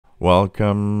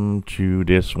Welcome to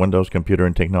this Windows Computer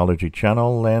and Technology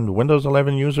channel, and Windows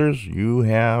 11 users, you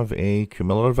have a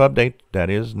cumulative update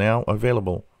that is now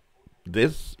available.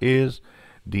 This is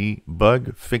the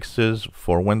bug fixes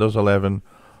for Windows 11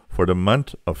 for the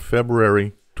month of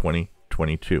February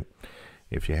 2022.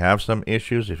 If you have some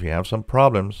issues, if you have some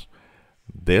problems,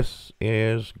 this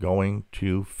is going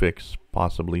to fix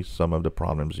possibly some of the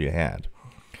problems you had.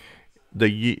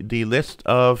 The list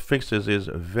of fixes is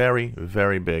very,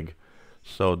 very big.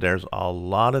 So there's a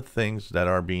lot of things that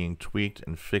are being tweaked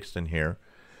and fixed in here.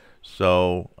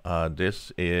 So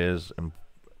this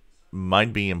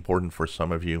might be important for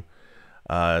some of you.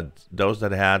 Those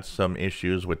that had some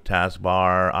issues with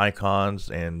taskbar icons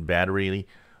and battery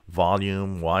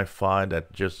volume, Wi-Fi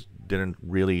that just didn't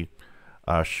really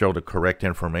show the correct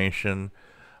information.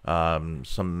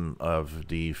 Some of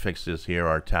the fixes here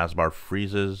are taskbar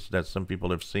freezes that some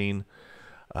people have seen.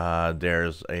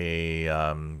 There's a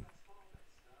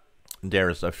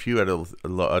few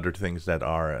other things that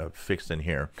are fixed in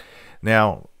here.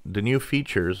 Now, the new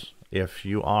features, if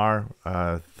you are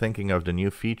thinking of the new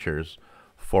features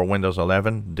for Windows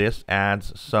 11, this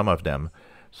adds some of them.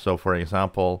 So, for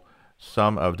example,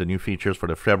 some of the new features for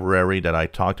the February that I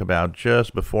talked about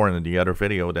just before in the other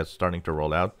video that's starting to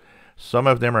roll out, some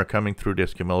of them are coming through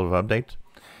this cumulative update.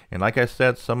 And like I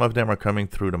said, some of them are coming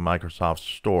through the Microsoft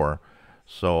Store.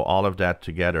 So all of that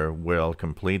together will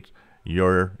complete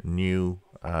your new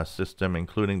system,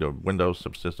 including the Windows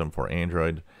subsystem for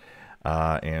Android,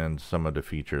 and some of the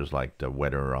features like the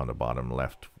weather on the bottom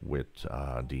left with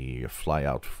the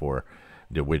flyout for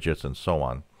the widgets and so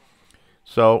on.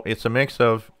 So it's a mix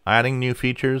of adding new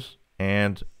features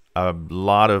and a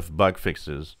lot of bug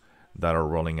fixes that are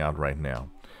rolling out right now.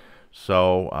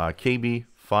 So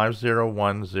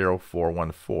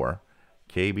KB5010414,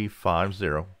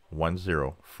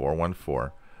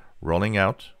 KB5010414, rolling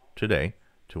out today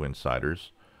to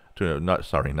insiders,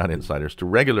 not insiders, to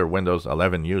regular Windows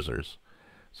 11 users.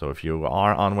 So if you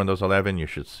are on Windows 11, you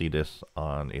should see this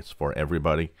on. It's for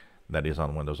everybody that is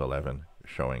on Windows 11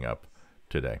 showing up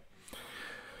today.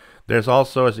 There's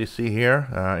also, as you see here,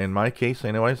 in my case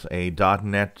anyways, a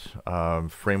 .NET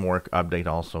framework update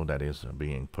also that is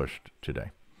being pushed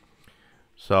today.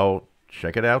 So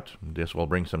check it out. This will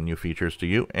bring some new features to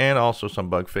you and also some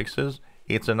bug fixes.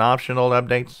 It's an optional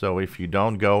update, so if you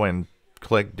don't go and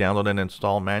click download and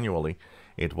install manually,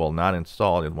 it will not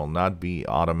install. It will not be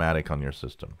automatic on your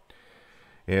system.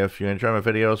 If you enjoy my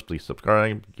videos, please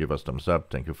subscribe, give us thumbs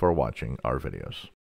up. Thank you for watching our videos.